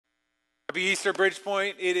Happy Easter,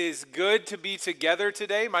 Bridgepoint. It is good to be together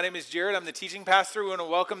today. My name is Jared. I'm the teaching pastor. We want to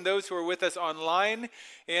welcome those who are with us online,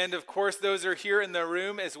 and of course, those who are here in the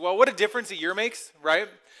room as well. What a difference a year makes, right?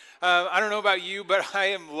 I don't know about you, but I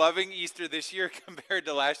am loving Easter this year compared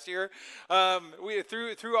to last year.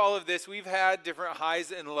 Through all of this, we've had different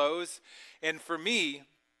highs and lows, and for me,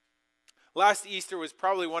 last Easter was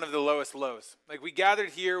probably one of the lowest lows. Like, we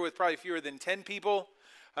gathered here with probably fewer than 10 people,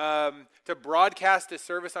 to broadcast a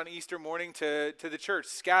service on Easter morning to the church,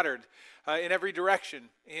 scattered in every direction,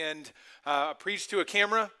 and preached to a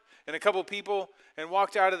camera and a couple people, and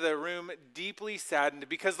walked out of the room deeply saddened,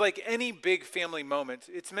 because like any big family moment,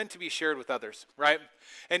 it's meant to be shared with others, right?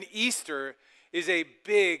 And Easter is a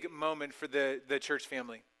big moment for the church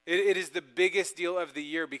family. It is the biggest deal of the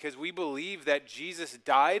year because we believe that Jesus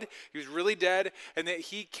died, he was really dead, and that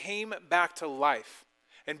he came back to life.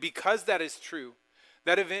 And because that is true,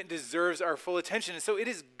 that event deserves our full attention. And so it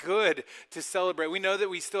is good to celebrate. We know that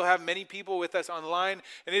we still have many people with us online,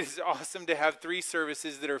 and it is awesome to have 3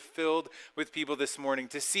 services that are filled with people this morning,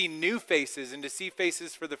 to see new faces and to see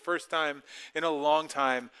faces for the first time in a long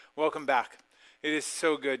time. Welcome back. It is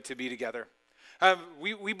so good to be together.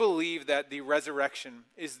 We believe that the resurrection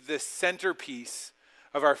is the centerpiece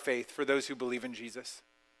of our faith for those who believe in Jesus.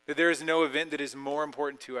 That there is no event that is more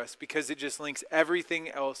important to us because it just links everything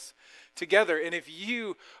else together. And if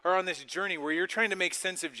you are on this journey where you're trying to make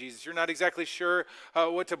sense of Jesus, you're not exactly sure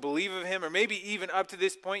what to believe of him, or maybe even up to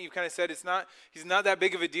this point you've kind of said, he's not that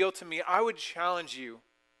big of a deal to me, I would challenge you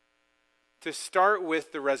to start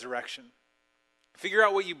with the resurrection. Figure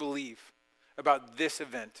out what you believe about this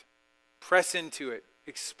event. Press into it,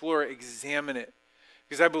 explore it, examine it,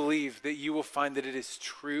 because I believe that you will find that it is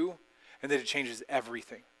true and that it changes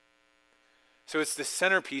everything. So it's the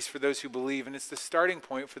centerpiece for those who believe, and it's the starting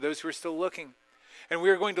point for those who are still looking. And we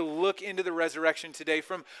are going to look into the resurrection today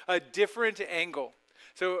from a different angle.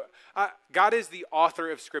 So God is the author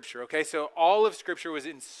of Scripture, okay? So all of Scripture was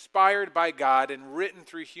inspired by God and written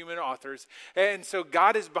through human authors. And so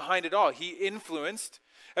God is behind it all. He influenced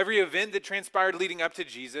every event that transpired leading up to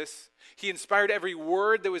Jesus. He inspired every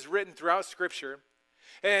word that was written throughout Scripture.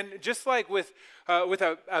 And just like with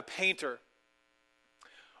a painter,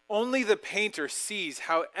 only the painter sees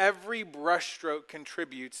how every brushstroke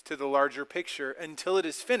contributes to the larger picture until it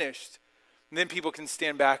is finished, and then people can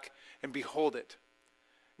stand back and behold it.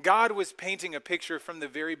 God was painting a picture from the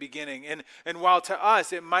very beginning, and while to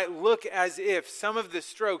us it might look as if some of the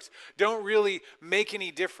strokes don't really make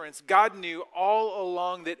any difference, God knew all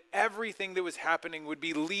along that everything that was happening would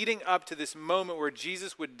be leading up to this moment where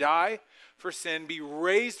Jesus would die for sin, be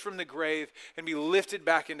raised from the grave, and be lifted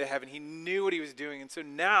back into heaven. He knew what he was doing, and so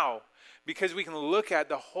now, because we can look at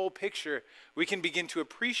the whole picture, we can begin to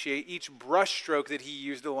appreciate each brushstroke that he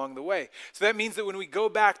used along the way. So that means that when we go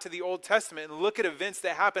back to the Old Testament and look at events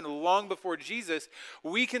that happened long before Jesus,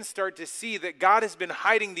 we can start to see that God has been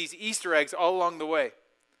hiding these Easter eggs all along the way.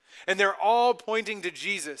 And they're all pointing to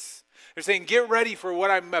Jesus. They're saying, get ready for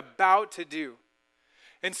what I'm about to do.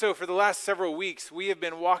 And so for the last several weeks, we have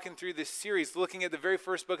been walking through this series, looking at the very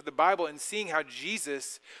first book of the Bible and seeing how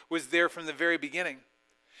Jesus was there from the very beginning.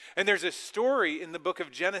 And there's a story in the book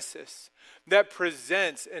of Genesis that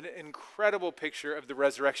presents an incredible picture of the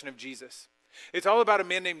resurrection of Jesus. It's all about a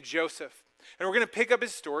man named Joseph. And we're going to pick up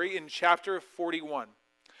his story in chapter 41.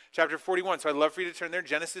 Chapter 41. So I'd love for you to turn there.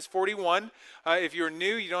 Genesis 41. If you're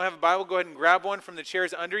new, you don't have a Bible, go ahead and grab one from the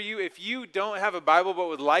chairs under you. If you don't have a Bible but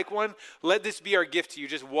would like one, let this be our gift to you.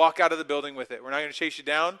 Just walk out of the building with it. We're not going to chase you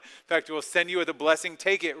down. In fact, we'll send you with a blessing.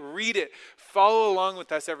 Take it, read it, follow along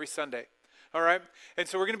with us every Sunday. All right? And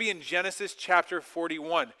so we're going to be in Genesis chapter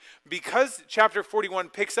 41. Because chapter 41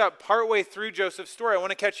 picks up partway through Joseph's story, I want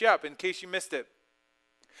to catch you up in case you missed it.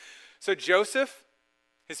 So Joseph,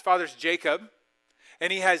 his father's Jacob,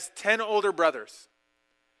 and he has 10 older brothers.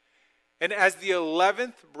 And as the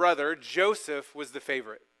 11th brother, Joseph was the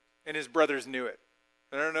favorite, and his brothers knew it.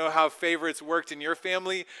 I don't know how favorites worked in your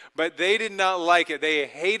family, but they did not like it. They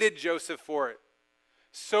hated Joseph for it.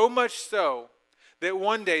 So much so that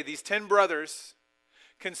one day these 10 brothers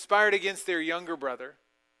conspired against their younger brother,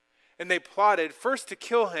 and they plotted first to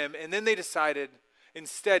kill him, and then they decided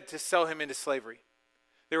instead to sell him into slavery.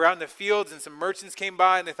 They were out in the fields, and some merchants came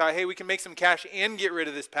by, and they thought, hey, we can make some cash and get rid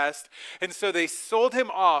of this pest. And so they sold him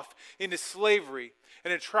off into slavery,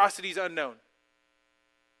 and atrocities unknown.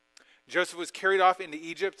 Joseph was carried off into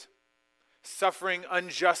Egypt, suffering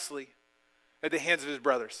unjustly at the hands of his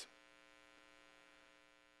brothers.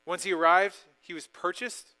 Once he arrived, he was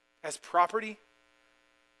purchased as property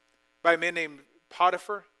by a man named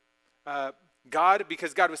Potiphar. God,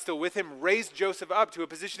 because God was still with him, raised Joseph up to a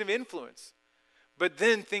position of influence. But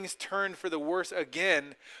then things turned for the worse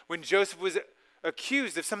again when Joseph was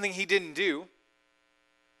accused of something he didn't do.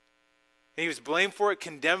 And he was blamed for it,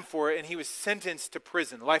 condemned for it, and he was sentenced to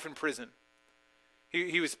prison, life in prison.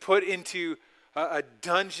 He was put into a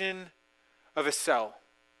dungeon of a cell,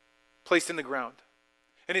 placed in the ground.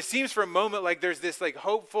 And it seems for a moment like there's this like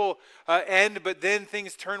hopeful end, but then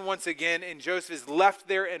things turn once again, and Joseph is left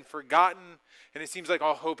there and forgotten, and it seems like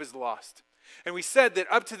all hope is lost. And we said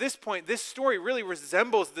that up to this point, this story really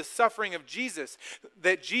resembles the suffering of Jesus,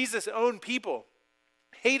 that Jesus' own people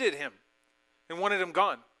hated him and wanted him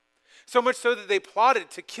gone. So much so that they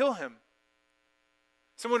plotted to kill him.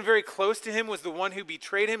 Someone very close to him was the one who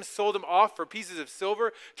betrayed him, sold him off for pieces of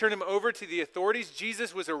silver, turned him over to the authorities.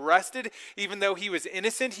 Jesus was arrested. Even though he was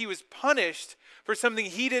innocent, he was punished for something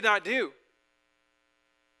he did not do.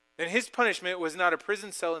 And his punishment was not a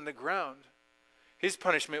prison cell in the ground. His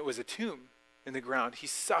punishment was a tomb in the ground. He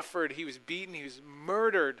suffered, he was beaten, he was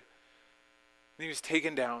murdered, and he was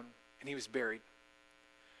taken down, and he was buried.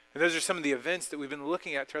 And those are some of the events that we've been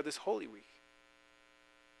looking at throughout this Holy Week.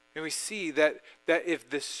 And we see that if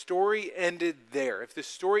the story ended there, if the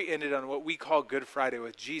story ended on what we call Good Friday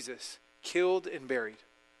with Jesus killed and buried,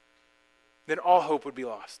 then all hope would be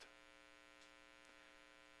lost.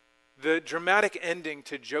 The dramatic ending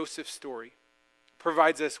to Joseph's story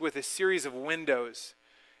provides us with a series of windows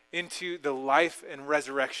into the life and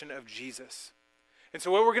resurrection of Jesus. And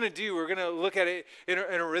so what we're going to do, we're going to look at it in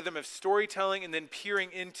a rhythm of storytelling and then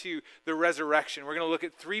peering into the resurrection. We're going to look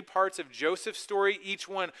at 3 parts of Joseph's story, each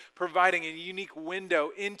one providing a unique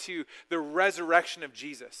window into the resurrection of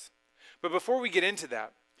Jesus. But before we get into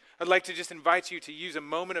that, I'd like to just invite you to use a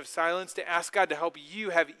moment of silence to ask God to help you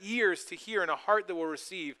have ears to hear and a heart that will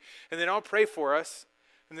receive. And then I'll pray for us,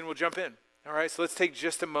 and then we'll jump in. All right, so let's take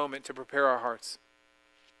just a moment to prepare our hearts.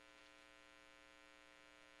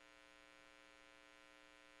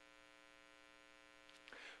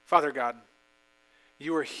 Father God,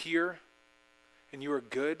 you are here, and you are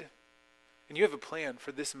good, and you have a plan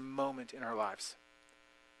for this moment in our lives.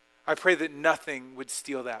 I pray that nothing would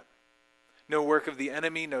steal that. No work of the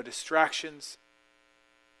enemy, no distractions,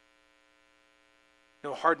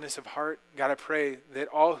 no hardness of heart. God, I pray that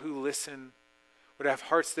all who listen would have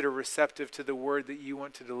hearts that are receptive to the word that you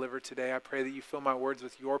want to deliver today. I pray that you fill my words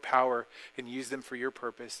with your power and use them for your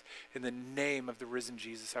purpose. In the name of the risen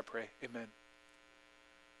Jesus, I pray. Amen.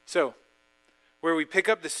 So, where we pick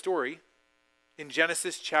up the story in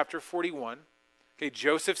Genesis chapter 41, okay,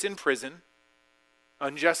 Joseph's in prison,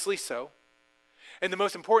 unjustly so. And the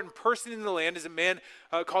most important person in the land is a man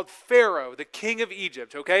called Pharaoh, the king of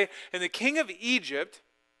Egypt, okay? And the king of Egypt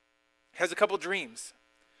has a couple dreams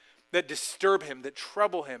that disturb him, that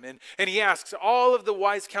trouble him. And he asks all of the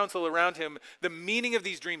wise counsel around him the meaning of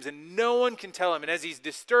these dreams, and no one can tell him. And as he's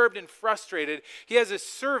disturbed and frustrated, he has a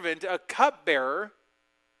servant, a cupbearer,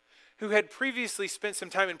 who had previously spent some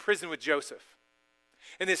time in prison with Joseph.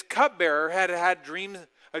 And this cupbearer had a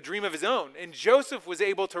dream of his own. And Joseph was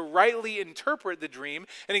able to rightly interpret the dream,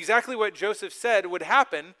 and exactly what Joseph said would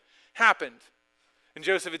happen, happened. And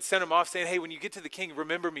Joseph had sent him off saying, hey, when you get to the king,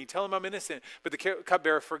 remember me, tell him I'm innocent. But the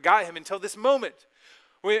cupbearer forgot him until this moment.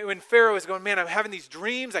 When Pharaoh is going, man, I'm having these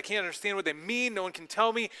dreams, I can't understand what they mean, no one can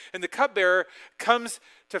tell me. And the cupbearer comes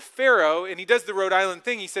to Pharaoh, and he does the Rhode Island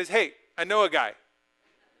thing. He says, hey, I know a guy.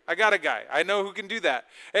 I got a guy. I know who can do that.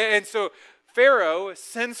 And so Pharaoh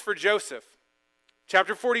sends for Joseph.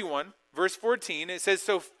 Chapter 41, verse 14, it says,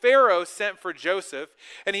 so Pharaoh sent for Joseph,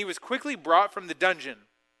 and he was quickly brought from the dungeon.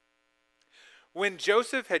 When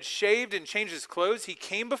Joseph had shaved and changed his clothes, he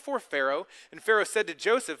came before Pharaoh, and Pharaoh said to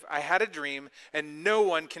Joseph, I had a dream, and no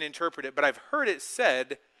one can interpret it, but I've heard it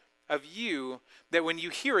said of you that when you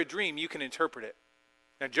hear a dream, you can interpret it.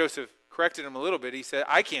 Now Joseph corrected him a little bit. He said,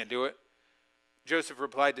 I can't do it. Joseph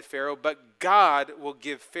replied to Pharaoh, but God will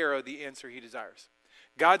give Pharaoh the answer he desires.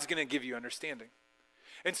 God's going to give you understanding.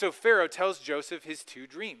 And so Pharaoh tells Joseph his 2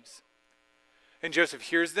 dreams. And Joseph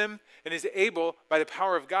hears them and is able, by the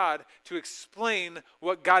power of God, to explain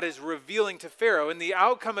what God is revealing to Pharaoh. And the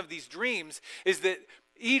outcome of these dreams is that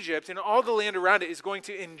Egypt and all the land around it is going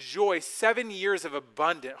to enjoy 7 years of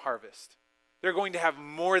abundant harvest. They're going to have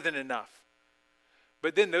more than enough.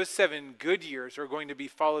 But then those 7 good years are going to be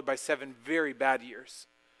followed by 7 very bad years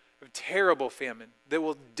of terrible famine that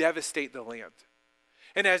will devastate the land.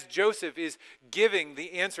 And as Joseph is giving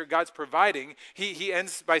the answer God's providing, he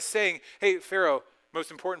ends by saying, hey, Pharaoh, most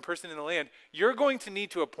important person in the land, you're going to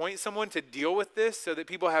need to appoint someone to deal with this so that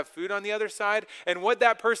people have food on the other side. And what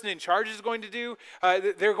that person in charge is going to do,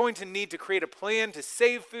 they're going to need to create a plan to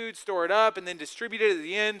save food, store it up, and then distribute it at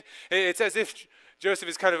the end. It's as if Joseph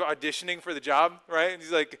is kind of auditioning for the job, right?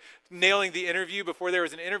 He's like nailing the interview before there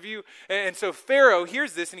was an interview. And so Pharaoh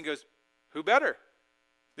hears this and he goes, who better?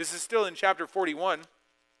 This is still in chapter 41.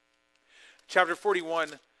 Chapter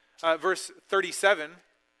 41, verse 37.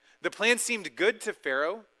 The plan seemed good to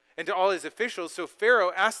Pharaoh and to all his officials, so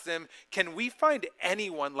Pharaoh asked them, can we find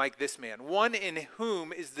anyone like this man, one in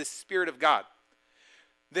whom is the Spirit of God?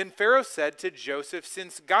 Then Pharaoh said to Joseph,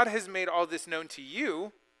 since God has made all this known to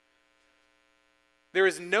you, there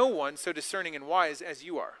is no one so discerning and wise as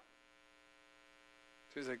you are.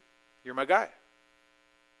 So he's like, you're my guy.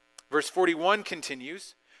 Verse 41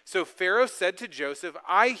 continues, so Pharaoh said to Joseph,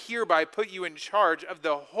 I hereby put you in charge of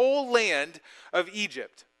the whole land of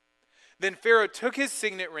Egypt. Then Pharaoh took his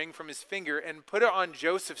signet ring from his finger and put it on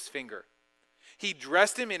Joseph's finger. He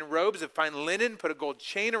dressed him in robes of fine linen, put a gold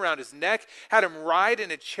chain around his neck, had him ride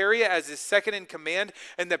in a chariot as his second in command,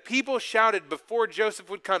 and the people shouted before Joseph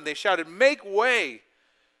would come. They shouted, make way!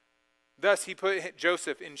 Thus he put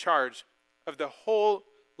Joseph in charge of the whole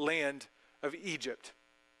land of Egypt.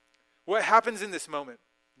 What happens in this moment?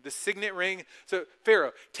 The signet ring. So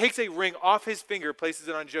Pharaoh takes a ring off his finger, places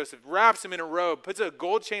it on Joseph, wraps him in a robe, puts a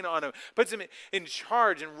gold chain on him, puts him in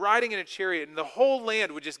charge and riding in a chariot, and the whole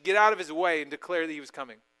land would just get out of his way and declare that he was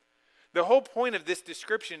coming. The whole point of this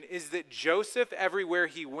description is that Joseph, everywhere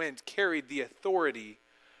he went, carried the authority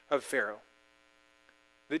of Pharaoh.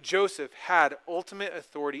 That Joseph had ultimate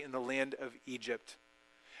authority in the land of Egypt.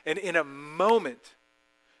 And in a moment,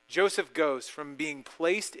 Joseph goes from being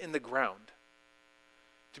placed in the ground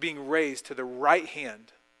to being raised to the right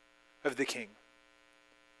hand of the king,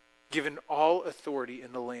 given all authority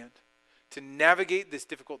in the land to navigate this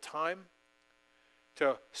difficult time,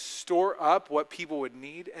 to store up what people would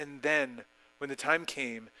need, and then, when the time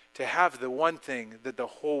came, to have the one thing that the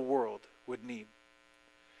whole world would need.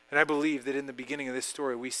 And I believe that in the beginning of this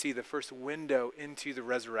story, we see the first window into the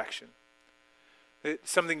resurrection. That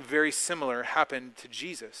something very similar happened to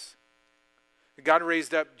Jesus. God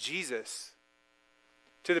raised up Jesus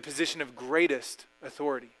to the position of greatest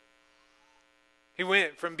authority. He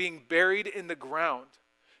went from being buried in the ground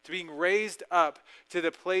to being raised up to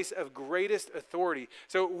the place of greatest authority.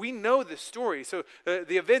 So we know the story. So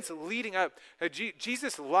the events leading up,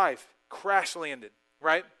 Jesus' life crash landed,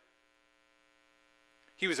 right?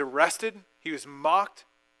 He was arrested. He was mocked.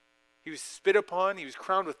 He was spit upon. He was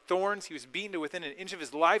crowned with thorns. He was beaten to within an inch of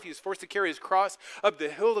his life. He was forced to carry his cross up the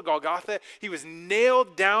hill to Golgotha. He was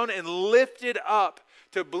nailed down and lifted up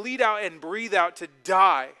to bleed out and breathe out, to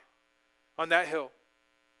die on that hill.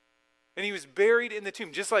 And he was buried in the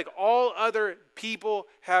tomb, just like all other people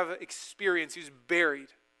have experienced. He was buried.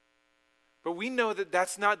 But we know that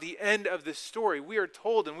that's not the end of the story. We are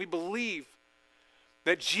told and we believe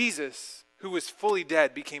that Jesus, who was fully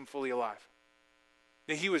dead, became fully alive.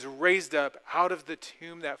 That he was raised up out of the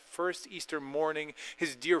tomb that first Easter morning.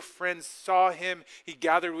 His dear friends saw him. He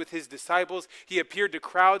gathered with his disciples. He appeared to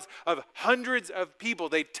crowds of hundreds of people.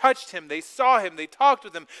 They touched him. They saw him. They talked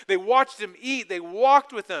with him. They watched him eat. They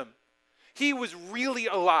walked with him. He was really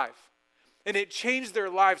alive. And it changed their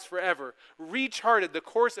lives forever. Recharted the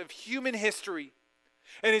course of human history.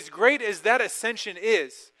 And as great as that ascension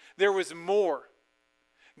is, there was more.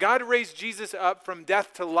 God raised Jesus up from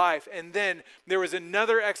death to life, and then there was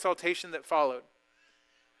another exaltation that followed.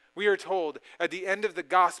 We are told at the end of the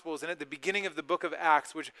Gospels and at the beginning of the book of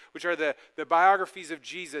Acts, which are the biographies of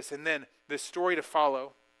Jesus and then the story to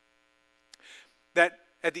follow, that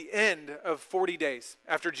at the end of 40 days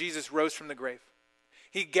after Jesus rose from the grave,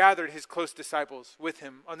 he gathered his close disciples with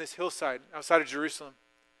him on this hillside outside of Jerusalem,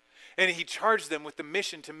 and he charged them with the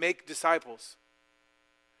mission to make disciples.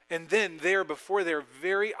 And then there before their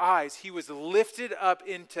very eyes, he was lifted up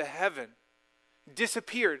into heaven,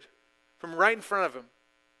 disappeared from right in front of him.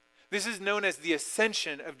 This is known as the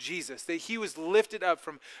ascension of Jesus, that he was lifted up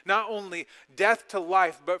from not only death to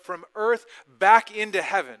life, but from earth back into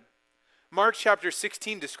heaven. Mark chapter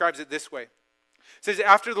 16 describes it this way. It says,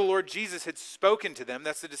 after the Lord Jesus had spoken to them,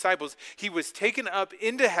 that's the disciples, he was taken up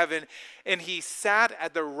into heaven and he sat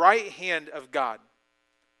at the right hand of God.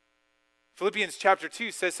 Philippians chapter 2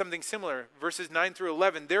 says something similar, verses 9 through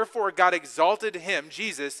 11. Therefore God exalted him,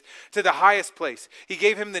 Jesus, to the highest place. He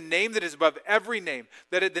gave him the name that is above every name,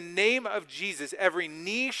 that at the name of Jesus every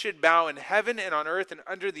knee should bow in heaven and on earth and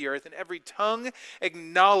under the earth, and every tongue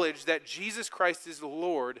acknowledge that Jesus Christ is the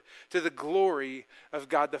Lord, to the glory of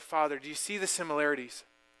God the Father. Do you see the similarities?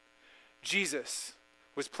 Jesus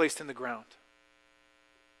was placed in the ground.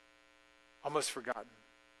 almost forgotten.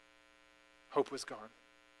 Hope was gone.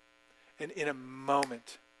 And in a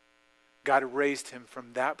moment, God raised him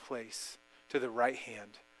from that place to the right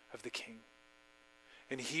hand of the king.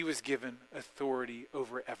 And he was given authority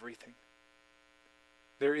over everything.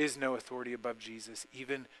 There is no authority above Jesus,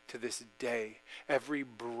 even to this day. Every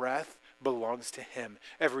breath belongs to him.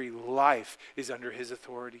 Every life is under his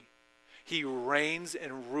authority. He reigns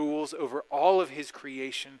and rules over all of his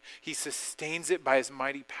creation. He sustains it by his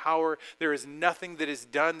mighty power. There is nothing that is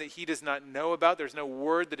done that he does not know about. There's no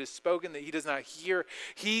word that is spoken that he does not hear.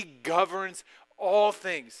 He governs all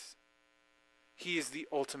things. He is the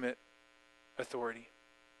ultimate authority.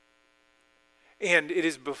 And it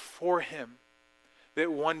is before him that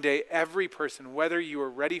one day every person, whether you are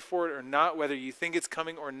ready for it or not, whether you think it's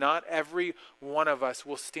coming or not, every one of us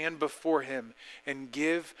will stand before him and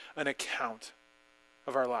give an account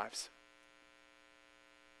of our lives.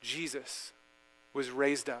 Jesus was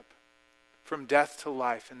raised up from death to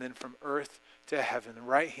life and then from earth to heaven, the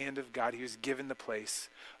right hand of God. He was given the place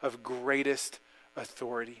of greatest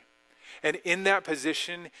authority. And in that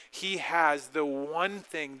position, he has the one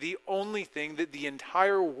thing, the only thing that the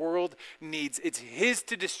entire world needs. It's his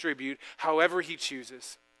to distribute however he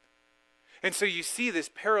chooses. And so you see this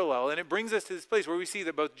parallel, and it brings us to this place where we see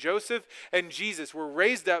that both Joseph and Jesus were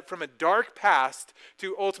raised up from a dark past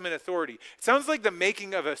to ultimate authority. It sounds like the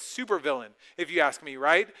making of a supervillain, if you ask me,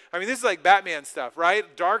 right? I mean, this is like Batman stuff,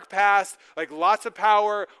 right? Dark past, like lots of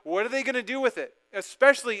power. What are they going to do with it?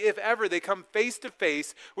 Especially if ever they come face to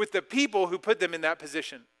face with the people who put them in that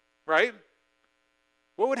position, right?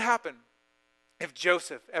 What would happen if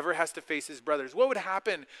Joseph ever has to face his brothers? What would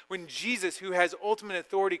happen when Jesus, who has ultimate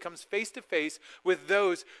authority, comes face to face with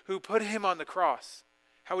those who put him on the cross?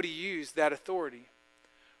 How would he use that authority?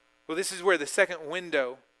 Well, this is where the second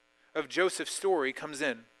window of Joseph's story comes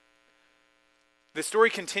in. The story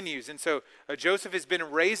continues, and so Joseph has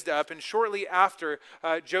been raised up, and shortly after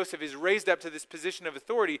Joseph is raised up to this position of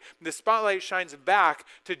authority, the spotlight shines back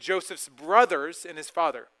to Joseph's brothers and his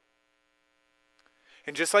father.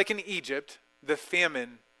 And just like in Egypt, the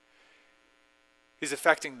famine is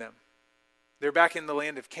affecting them. They're back in the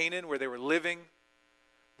land of Canaan where they were living.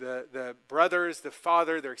 The brothers, the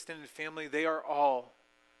father, their extended family, they are all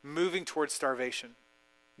moving towards starvation,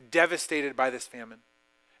 devastated by this famine.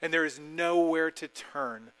 And there is nowhere to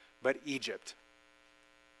turn but Egypt.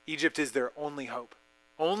 Egypt is their only hope,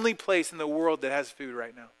 only place in the world that has food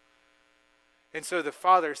right now. And so the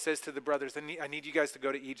father says to the brothers, I need you guys to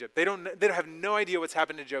go to Egypt. They don't have no idea what's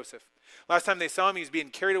happened to Joseph. Last time they saw him, he was being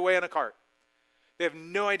carried away on a cart. They have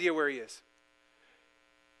no idea where he is.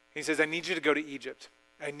 He says, I need you to go to Egypt.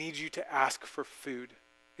 I need you to ask for food.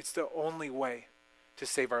 It's the only way to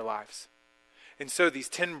save our lives. And so these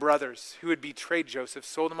 10 brothers who had betrayed Joseph,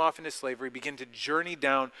 sold him off into slavery, begin to journey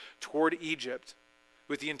down toward Egypt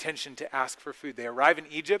with the intention to ask for food. They arrive in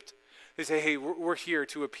Egypt. They say, hey, we're here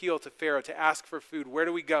to appeal to Pharaoh, to ask for food. Where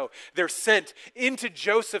do we go? They're sent into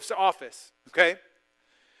Joseph's office, okay?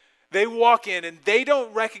 They walk in and they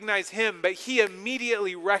don't recognize him, but he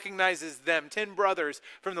immediately recognizes them, 10 brothers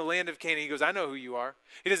from the land of Canaan. He goes, I know who you are.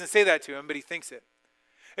 He doesn't say that to him, but he thinks it.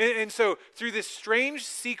 And so through this strange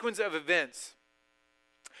sequence of events,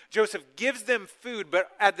 Joseph gives them food,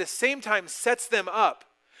 but at the same time sets them up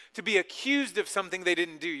to be accused of something they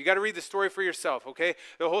didn't do. You got to read the story for yourself, okay?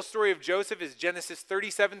 The whole story of Joseph is Genesis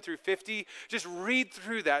 37 through 50. Just read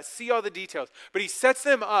through that, see all the details. But he sets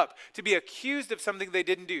them up to be accused of something they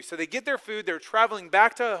didn't do. So they get their food, they're traveling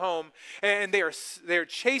back to home, and they're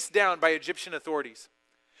chased down by Egyptian authorities.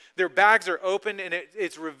 Their bags are open, and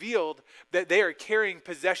it's revealed that they are carrying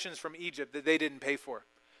possessions from Egypt that they didn't pay for.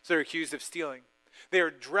 So they're accused of stealing. They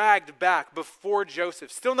are dragged back before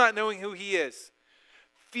Joseph, still not knowing who he is,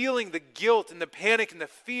 feeling the guilt and the panic and the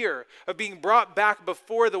fear of being brought back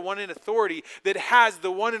before the one in authority that has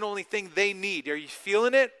the one and only thing they need. Are you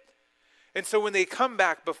feeling it? And so when they come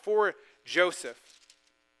back before Joseph,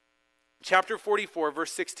 chapter 44,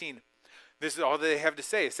 verse 16, this is all that they have to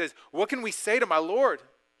say. It says, what can we say to my Lord?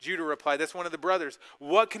 Judah replied, that's one of the brothers.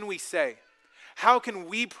 What can we say? How can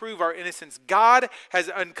we prove our innocence? God has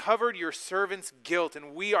uncovered your servant's guilt,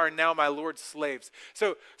 and we are now my Lord's slaves.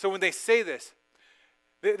 So when they say this,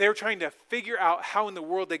 they're trying to figure out how in the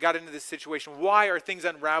world they got into this situation. Why are things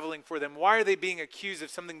unraveling for them? Why are they being accused of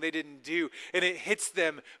something they didn't do? And it hits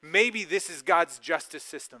them, maybe this is God's justice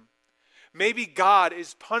system. Maybe God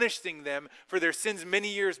is punishing them for their sins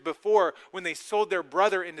many years before when they sold their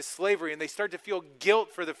brother into slavery, and they start to feel guilt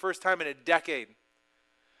for the first time in a decade.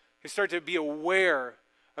 They start to be aware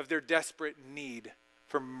of their desperate need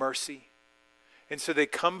for mercy. And so they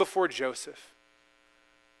come before Joseph,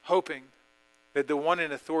 hoping that the one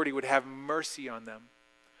in authority would have mercy on them,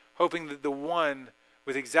 hoping that the one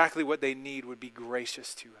with exactly what they need would be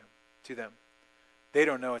gracious to them. They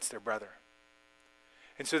don't know it's their brother.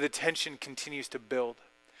 And so the tension continues to build.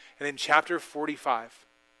 And in chapter 45,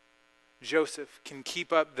 Joseph can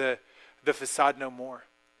keep up the facade no more.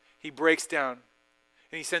 He breaks down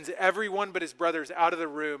and he sends everyone but his brothers out of the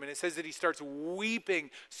room. And it says that he starts weeping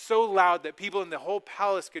so loud that people in the whole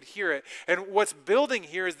palace could hear it. And what's building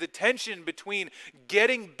here is the tension between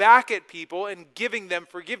getting back at people and giving them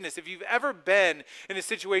forgiveness. If you've ever been in a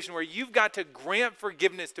situation where you've got to grant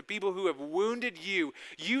forgiveness to people who have wounded you,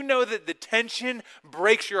 you know that the tension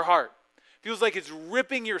breaks your heart. Feels like it's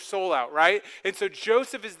ripping your soul out, right? And so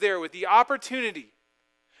Joseph is there with the opportunity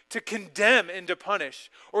to condemn and to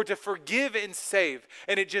punish, or to forgive and save.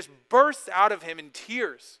 And it just bursts out of him in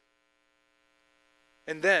tears.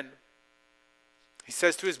 And then he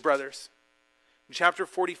says to his brothers, in chapter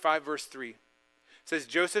 45, verse 3, it says,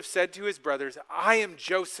 Joseph said to his brothers, I am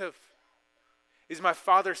Joseph. Is my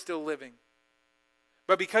father still living?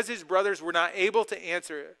 But his brothers were not able to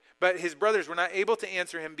answer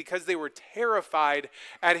him because they were terrified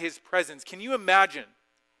at his presence. Can you imagine?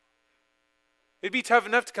 It'd be tough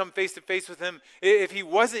enough to come face to face with him if he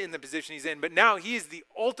wasn't in the position he's in. But now he is the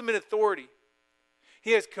ultimate authority.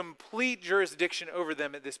 He has complete jurisdiction over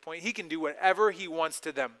them at this point. He can do whatever he wants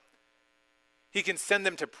to them. He can send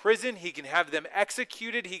them to prison. He can have them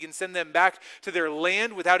executed. He can send them back to their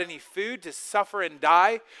land without any food to suffer and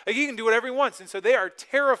die. Like, he can do whatever he wants. And so they are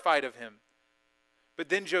terrified of him. But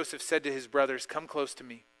then Joseph said to his brothers, come close to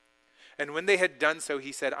me. And when they had done so,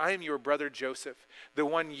 he said, I am your brother Joseph, the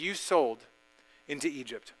one you sold into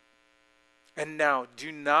Egypt. And now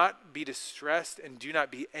do not be distressed and do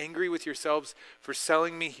not be angry with yourselves for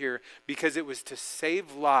selling me here, because it was to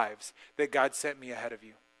save lives that God sent me ahead of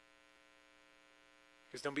you.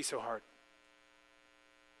 He goes, don't be so hard.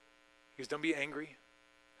 He goes, don't be angry.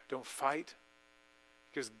 Don't fight.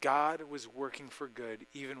 Because God was working for good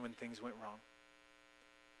even when things went wrong.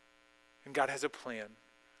 And God has a plan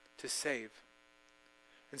to save.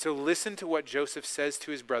 And so listen to what Joseph says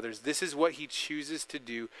to his brothers. This is what he chooses to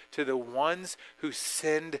do to the ones who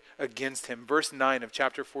sinned against him. Verse 9 of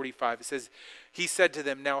chapter 45, it says, he said to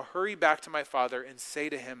them, now hurry back to my father and say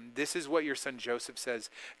to him, this is what your son Joseph says.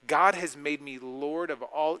 God has made me Lord of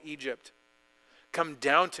all Egypt. Come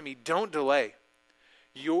down to me, don't delay.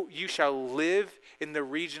 You shall live in the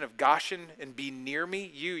region of Goshen and be near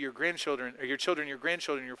me, you, your grandchildren, or your children, your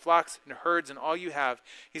grandchildren, your flocks and herds and all you have.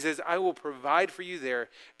 He says, I will provide for you there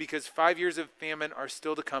because 5 years of famine are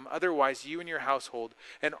still to come. Otherwise, you and your household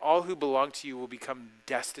and all who belong to you will become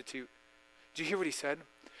destitute. Did you hear what he said?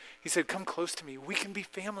 He said, come close to me. We can be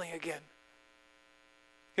family again.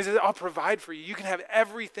 He says, I'll provide for you. You can have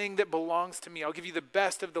everything that belongs to me. I'll give you the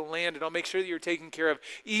best of the land, and I'll make sure that you're taken care of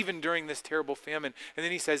even during this terrible famine. And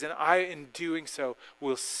then he says, and I, in doing so,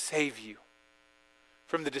 will save you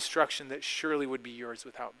from the destruction that surely would be yours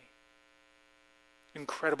without me.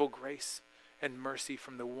 Incredible grace and mercy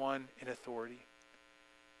from the one in authority.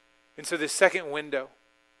 And so this second window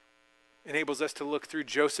enables us to look through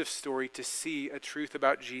Joseph's story to see a truth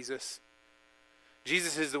about Jesus.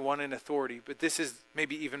 Jesus is the one in authority, but this is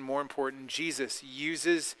maybe even more important. Jesus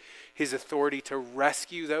uses his authority to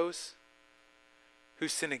rescue those who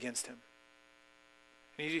sin against him.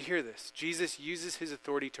 I need you to hear this. Jesus uses his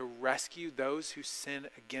authority to rescue those who sin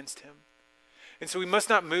against him. And so we must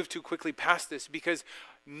not move too quickly past this, because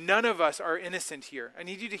none of us are innocent here. I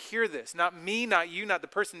need you to hear this. Not me, not you, not the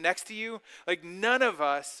person next to you. Like, none of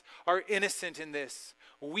us are innocent in this.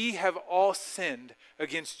 We have all sinned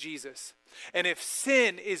against Jesus. And if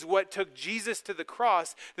sin is what took Jesus to the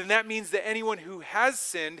cross, then that means that anyone who has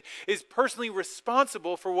sinned is personally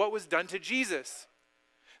responsible for what was done to Jesus.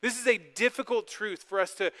 This is a difficult truth for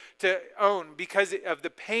us to own because of the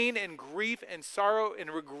pain and grief and sorrow and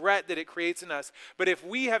regret that it creates in us. But if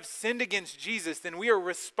we have sinned against Jesus, then we are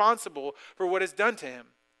responsible for what is done to him.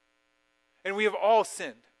 And we have all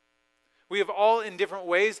sinned. We have all in different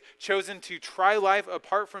ways chosen to try life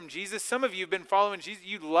apart from Jesus. Some of you have been following Jesus.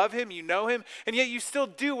 You love him, you know him, and yet you still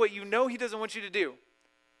do what you know he doesn't want you to do.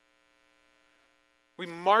 We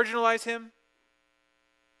marginalize him.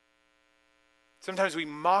 Sometimes we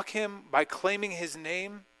mock him by claiming his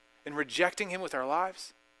name and rejecting him with our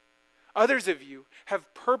lives. Others of you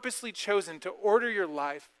have purposely chosen to order your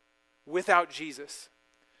life without Jesus.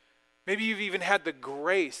 Maybe you've even had the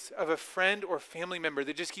grace of a friend or family member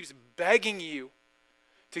that just keeps begging you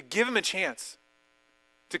to give him a chance,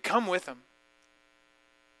 to come with him.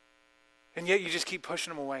 And yet you just keep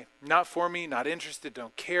pushing him away. Not for me, not interested,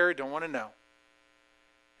 don't care, don't want to know.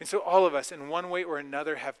 And so all of us, in one way or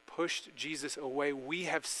another, have pushed Jesus away. We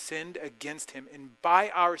have sinned against him. And by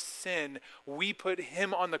our sin, we put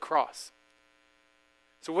him on the cross.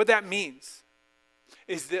 So what that means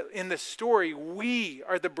is that in the story, we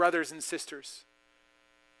are the brothers and sisters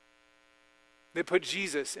that put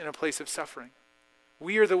Jesus in a place of suffering.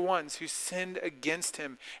 We are the ones who sinned against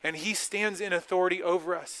him, and he stands in authority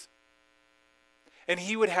over us. And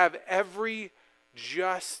he would have every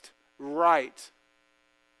just right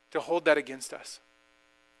to hold that against us,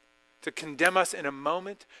 to condemn us in a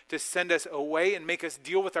moment, to send us away and make us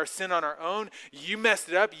deal with our sin on our own. You messed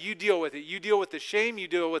it up, you deal with it. You deal with the shame, you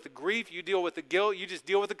deal with the grief, you deal with the guilt, you just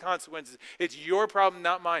deal with the consequences. It's your problem,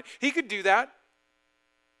 not mine. He could do that.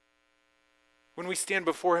 When we stand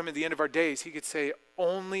before him at the end of our days, he could say,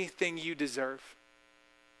 only thing you deserve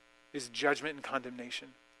is judgment and condemnation.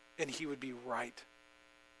 And he would be right.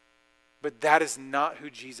 But that is not who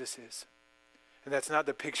Jesus is. And that's not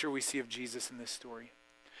the picture we see of Jesus in this story.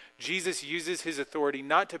 Jesus uses his authority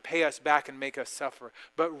not to pay us back and make us suffer,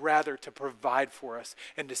 but rather to provide for us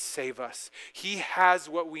and to save us. He has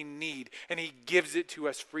what we need, and he gives it to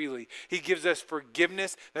us freely. He gives us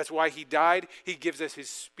forgiveness. That's why he died. He gives us his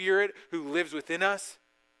Spirit who lives within us.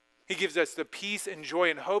 He gives us the peace and joy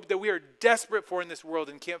and hope that we are desperate for in this world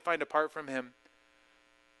and can't find apart from him.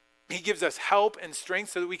 He gives us help and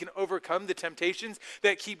strength so that we can overcome the temptations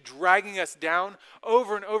that keep dragging us down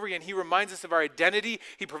over and over again. He reminds us of our identity.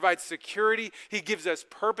 He provides security. He gives us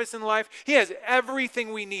purpose in life. He has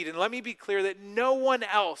everything we need. And let me be clear that no one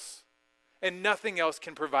else and nothing else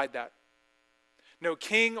can provide that. No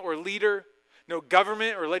king or leader, no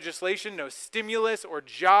government or legislation, no stimulus or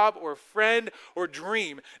job or friend or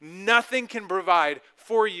dream. Nothing can provide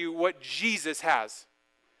for you what Jesus has.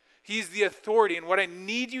 He's the authority. And what I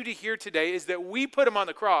need you to hear today is that we put him on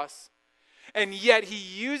the cross, and yet he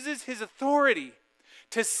uses his authority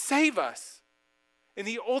to save us in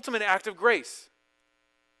the ultimate act of grace.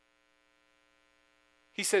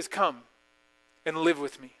 He says, come and live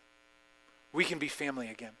with me. We can be family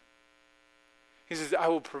again. He says, I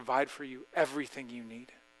will provide for you everything you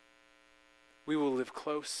need. We will live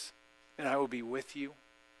close, and I will be with you.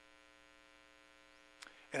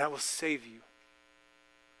 And I will save you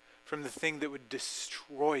from the thing that would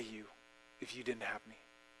destroy you if you didn't have me.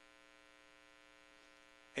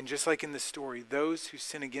 And just like in the story, those who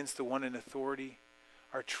sin against the one in authority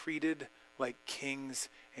are treated like kings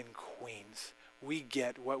and queens. We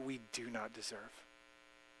get what we do not deserve.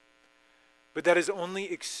 But that is only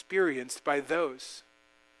experienced by those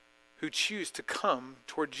who choose to come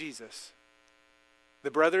toward Jesus.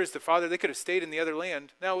 The brothers, the father, they could have stayed in the other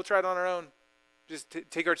land. Now we'll try it on our own. Just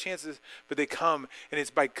take our chances. But they come, and it's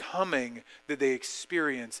by coming that they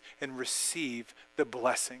experience and receive the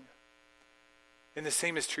blessing. And the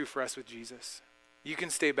same is true for us with Jesus. You can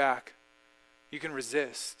stay back. You can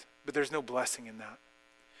resist, but there's no blessing in that.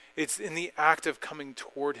 It's in the act of coming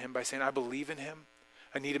toward him by saying, I believe in him.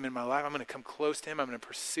 I need him in my life. I'm going to come close to him. I'm going to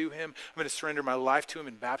pursue him. I'm going to surrender my life to him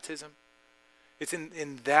in baptism. It's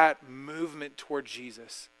in that movement toward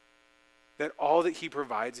Jesus that all that he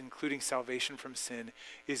provides, including salvation from sin,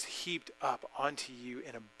 is heaped up onto you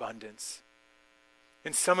in abundance.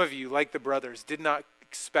 And some of you, like the brothers, did not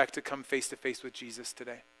expect to come face to face with Jesus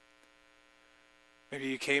today. Maybe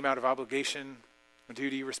you came out of obligation,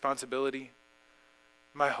 duty, responsibility.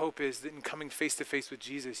 My hope is that in coming face to face with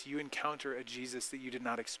Jesus, you encounter a Jesus that you did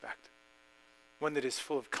not expect. One that is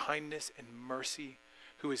full of kindness and mercy,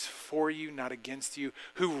 who is for you, not against you,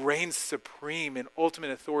 who reigns supreme in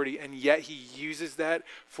ultimate authority, and yet he uses that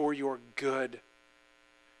for your good.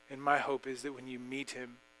 And my hope is that when you meet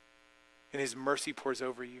him and his mercy pours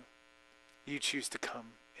over you, you choose to come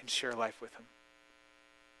and share life with him.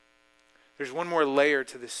 There's one more layer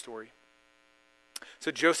to this story.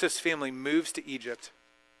 So Joseph's family moves to Egypt.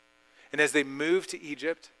 And as they move to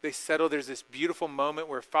Egypt, they settle. There's this beautiful moment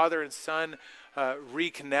where father and son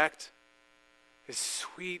reconnect. It's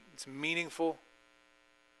sweet, it's meaningful.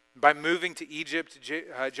 By moving to Egypt,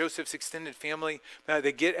 Joseph's extended family,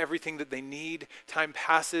 they get everything that they need. Time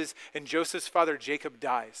passes, and Joseph's father, Jacob,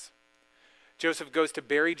 dies. Joseph goes to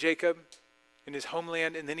bury Jacob in his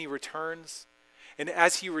homeland, and then he returns. And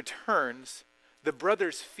as he returns, the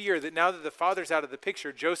brothers fear that now that the father's out of the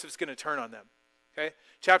picture, Joseph's going to turn on them. Okay?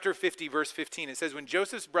 Chapter 50, verse 15, it says, when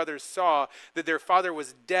Joseph's brothers saw that their father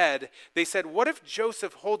was dead, they said, what if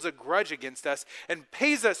Joseph holds a grudge against us and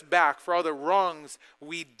pays us back for all the wrongs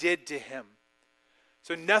we did to him?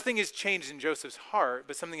 So nothing has changed in Joseph's heart,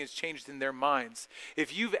 but something has changed in their minds.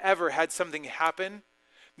 If you've ever had something happen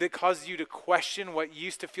that caused you to question what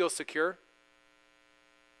used to feel secure,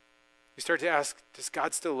 You start to ask, does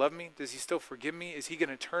God still love me? Does he still forgive me? Is he going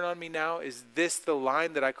to turn on me now? Is this the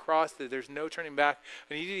line that I crossed, that there's no turning back?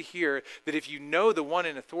 I need you to hear that if you know the one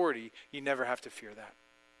in authority, you never have to fear that.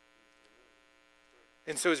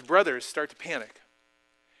 And so his brothers start to panic.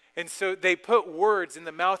 And so they put words in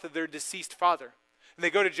the mouth of their deceased father. And they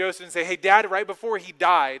go to Joseph and say, hey, Dad, right before he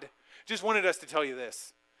died, just wanted us to tell you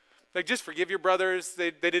this. Like, just forgive your brothers.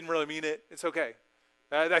 They didn't really mean it. It's okay.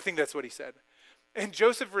 I think that's what he said. And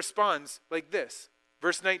Joseph responds like this.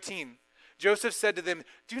 Verse 19, Joseph said to them,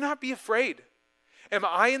 do not be afraid. Am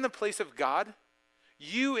I in the place of God?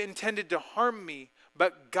 You intended to harm me,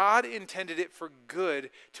 but God intended it for good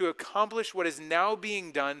to accomplish what is now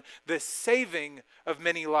being done, the saving of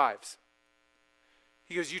many lives.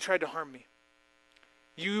 He goes, you tried to harm me.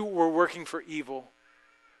 You were working for evil.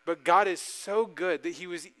 But God is so good that he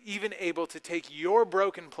was even able to take your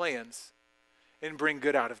broken plans and bring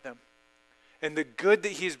good out of them. And the good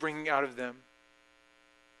that he is bringing out of them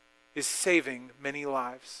is saving many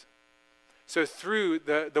lives. So through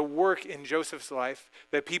the work in Joseph's life,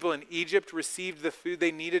 the people in Egypt received the food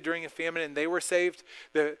they needed during a famine and they were saved.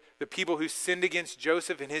 The people who sinned against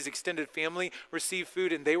Joseph and his extended family received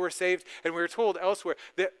food and they were saved. And we are told elsewhere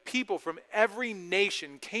that people from every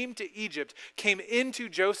nation came to Egypt, came into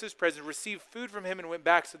Joseph's presence, received food from him and went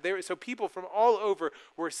back. So people from all over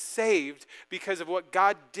were saved because of what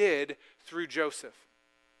God did through Joseph.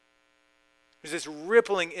 There's this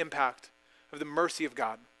rippling impact of the mercy of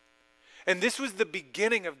God. And this was the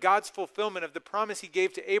beginning of God's fulfillment of the promise he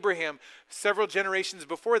gave to Abraham several generations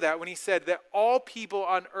before that, when he said that all people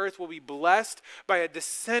on earth will be blessed by a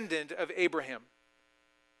descendant of Abraham.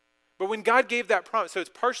 But when God gave that promise, so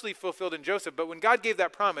it's partially fulfilled in Joseph, but when God gave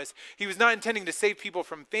that promise, he was not intending to save people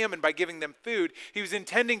from famine by giving them food. He was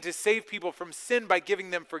intending to save people from sin by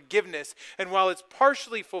giving them forgiveness. And while it's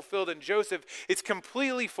partially fulfilled in Joseph, it's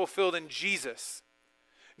completely fulfilled in Jesus.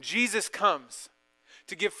 Jesus comes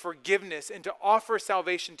to give forgiveness and to offer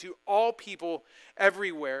salvation to all people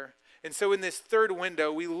everywhere. And so in this third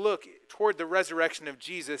window, we look toward the resurrection of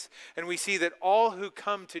Jesus, and we see that all who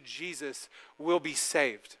come to Jesus will be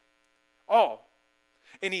saved. All.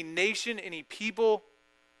 Any nation, any people.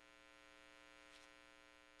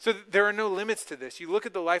 So there are no limits to this. You look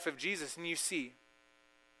at the life of Jesus and you see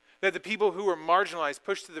that the people who were marginalized,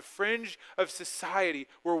 pushed to the fringe of society,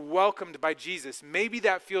 were welcomed by Jesus. Maybe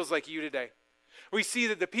that feels like you today. We see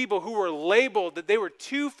that the people who were labeled that they were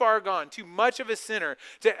too far gone, too much of a sinner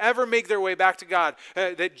to ever make their way back to God,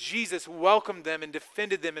 that Jesus welcomed them and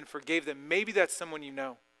defended them and forgave them. Maybe that's someone you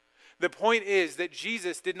know. The point is that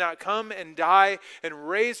Jesus did not come and die and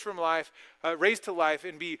raise to life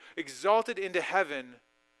and be exalted into heaven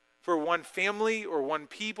for one family or one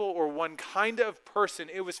people or one kind of person.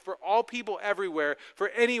 It was for all people everywhere, for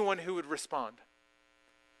anyone who would respond.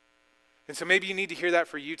 And so maybe you need to hear that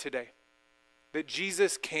for you today. That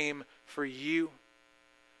Jesus came for you.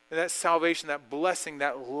 And that salvation, that blessing,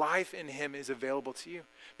 that life in him is available to you.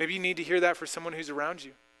 Maybe you need to hear that for someone who's around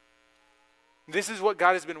you. This is what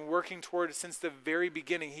God has been working toward since the very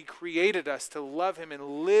beginning. He created us to love him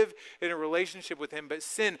and live in a relationship with him. But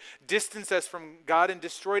sin distanced us from God and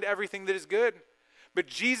destroyed everything that is good. But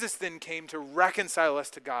Jesus then came to reconcile us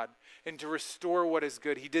to God and to restore what is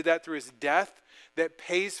good. He did that through his death that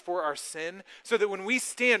pays for our sin, so that when we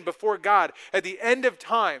stand before God at the end of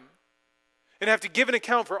time and have to give an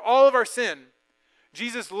account for all of our sin,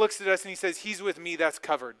 Jesus looks at us and he says, he's with me, that's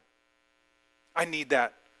covered. I need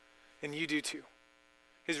that, and you do too.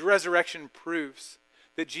 His resurrection proves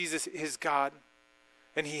that Jesus is God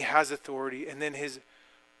and he has authority, and then his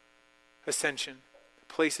ascension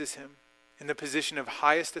places him in the position of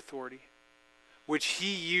highest authority, which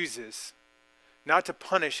he uses not to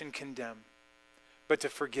punish and condemn, but to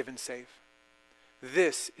forgive and save.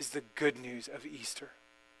 This is the good news of Easter.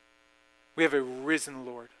 We have a risen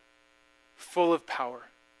Lord, full of power,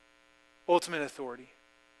 ultimate authority,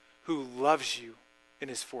 who loves you and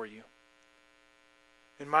is for you.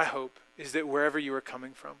 And my hope is that wherever you are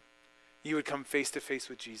coming from, you would come face to face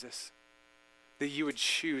with Jesus, that you would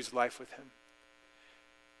choose life with him.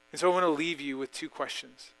 And so I want to leave you with two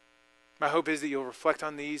questions. My hope is that you'll reflect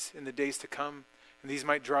on these in the days to come, and these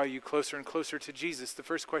might draw you closer and closer to Jesus. The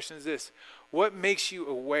first question is this: what makes you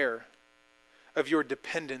aware of your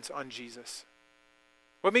dependence on Jesus?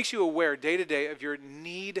 What makes you aware day to day of your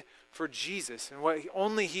need for Jesus and what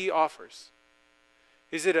only he offers?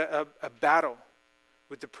 Is it a battle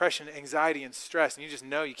with depression, anxiety, and stress, and you just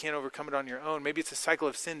know you can't overcome it on your own? Maybe it's a cycle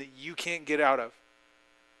of sin that you can't get out of.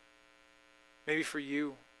 Maybe for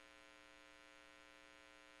you,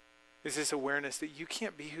 is this awareness that you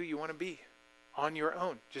can't be who you want to be. on your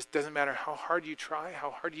own. Just doesn't matter how hard you try,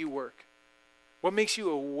 how hard you work. What makes you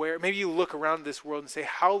aware? Maybe you look around this world and say,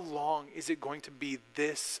 how long is it going to be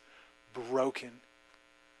this broken?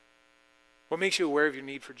 What makes you aware of your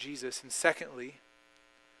need for Jesus? And secondly,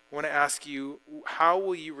 I want to ask you, how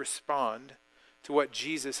will you respond to what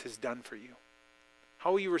Jesus has done for you?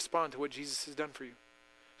 How will you respond to what Jesus has done for you?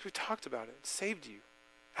 So we talked about it, saved you,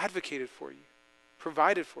 advocated for you,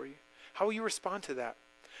 provided for you. How will you respond to that?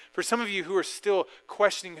 For some of you who are still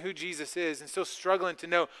questioning who Jesus is and still struggling to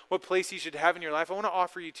know what place he should have in your life, I want to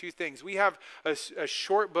offer you two things. We have a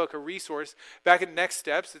short book, a resource, back at Next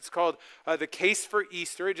Steps. It's called The Case for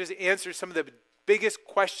Easter. It just answers some of the biggest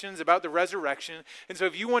questions about the resurrection. And so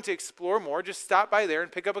if you want to explore more, just stop by there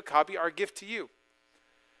and pick up a copy, our gift to you.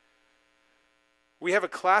 We have a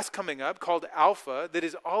class coming up called Alpha that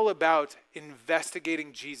is all about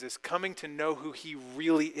investigating Jesus, coming to know who he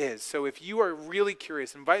really is. So if you are really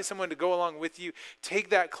curious, invite someone to go along with you,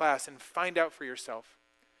 take that class and find out for yourself.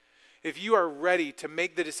 If you are ready to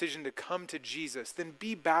make the decision to come to Jesus, then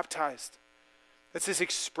be baptized. That's this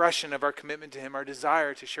expression of our commitment to him, our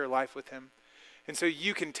desire to share life with him. And so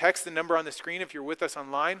you can text the number on the screen if you're with us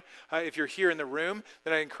online. If you're here in the room,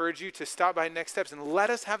 then I encourage you to stop by Next Steps and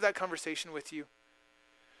let us have that conversation with you.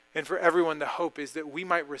 And for everyone, the hope is that we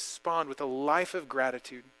might respond with a life of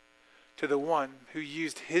gratitude to the one who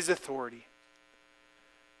used his authority,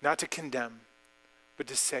 not to condemn, but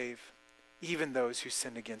to save even those who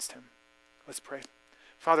sinned against him. Let's pray.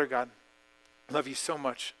 Father God, I love you so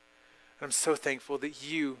much. And I'm so thankful that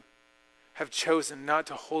you have chosen not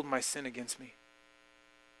to hold my sin against me.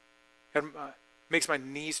 It makes my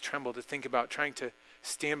knees tremble to think about trying to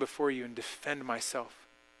stand before you and defend myself.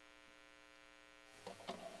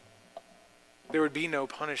 There would be no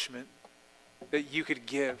punishment that you could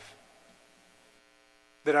give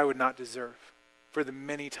that I would not deserve for the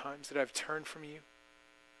many times that I've turned from you,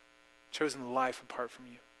 chosen life apart from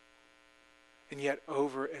you. And yet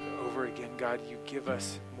over and over again, God, you give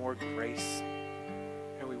us more grace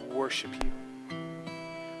and we worship you.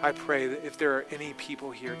 I pray that if there are any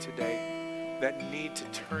people here today that need to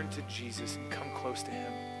turn to Jesus and come close to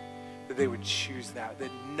him, that they would choose that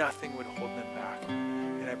nothing would hold them back.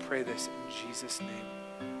 And I pray this in Jesus' name.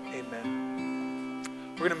 Amen.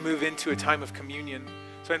 We're going to move into a time of communion.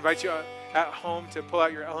 So I invite you at home to pull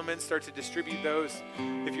out your elements, start to distribute those.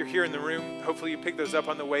 If you're here in the room, hopefully you pick those up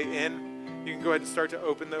on the way in. You can go ahead and start to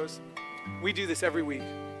open those. We do this every week.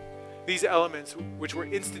 These elements, which were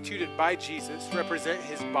instituted by Jesus, represent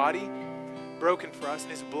his body broken for us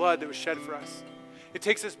and his blood that was shed for us. It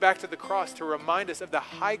takes us back to the cross to remind us of the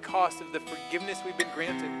high cost of the forgiveness we've been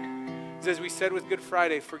granted. As we said with Good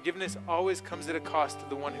Friday, forgiveness always comes at a cost to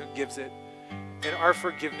the one who gives it. And our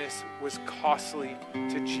forgiveness was costly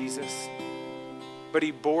to Jesus. But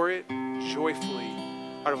he bore it joyfully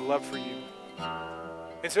out of love for you.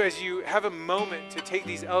 And so as you have a moment to take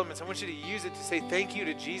these elements, I want you to use it to say thank you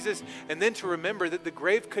to Jesus, and then to remember that the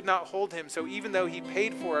grave could not hold him. So even though he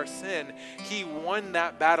paid for our sin, he won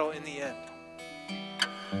that battle in the end.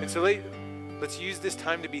 And so let's use this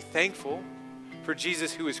time to be thankful for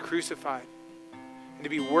Jesus who is crucified and to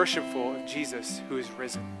be worshipful of Jesus who is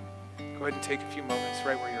risen. Go ahead and take a few moments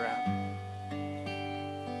right where you're at.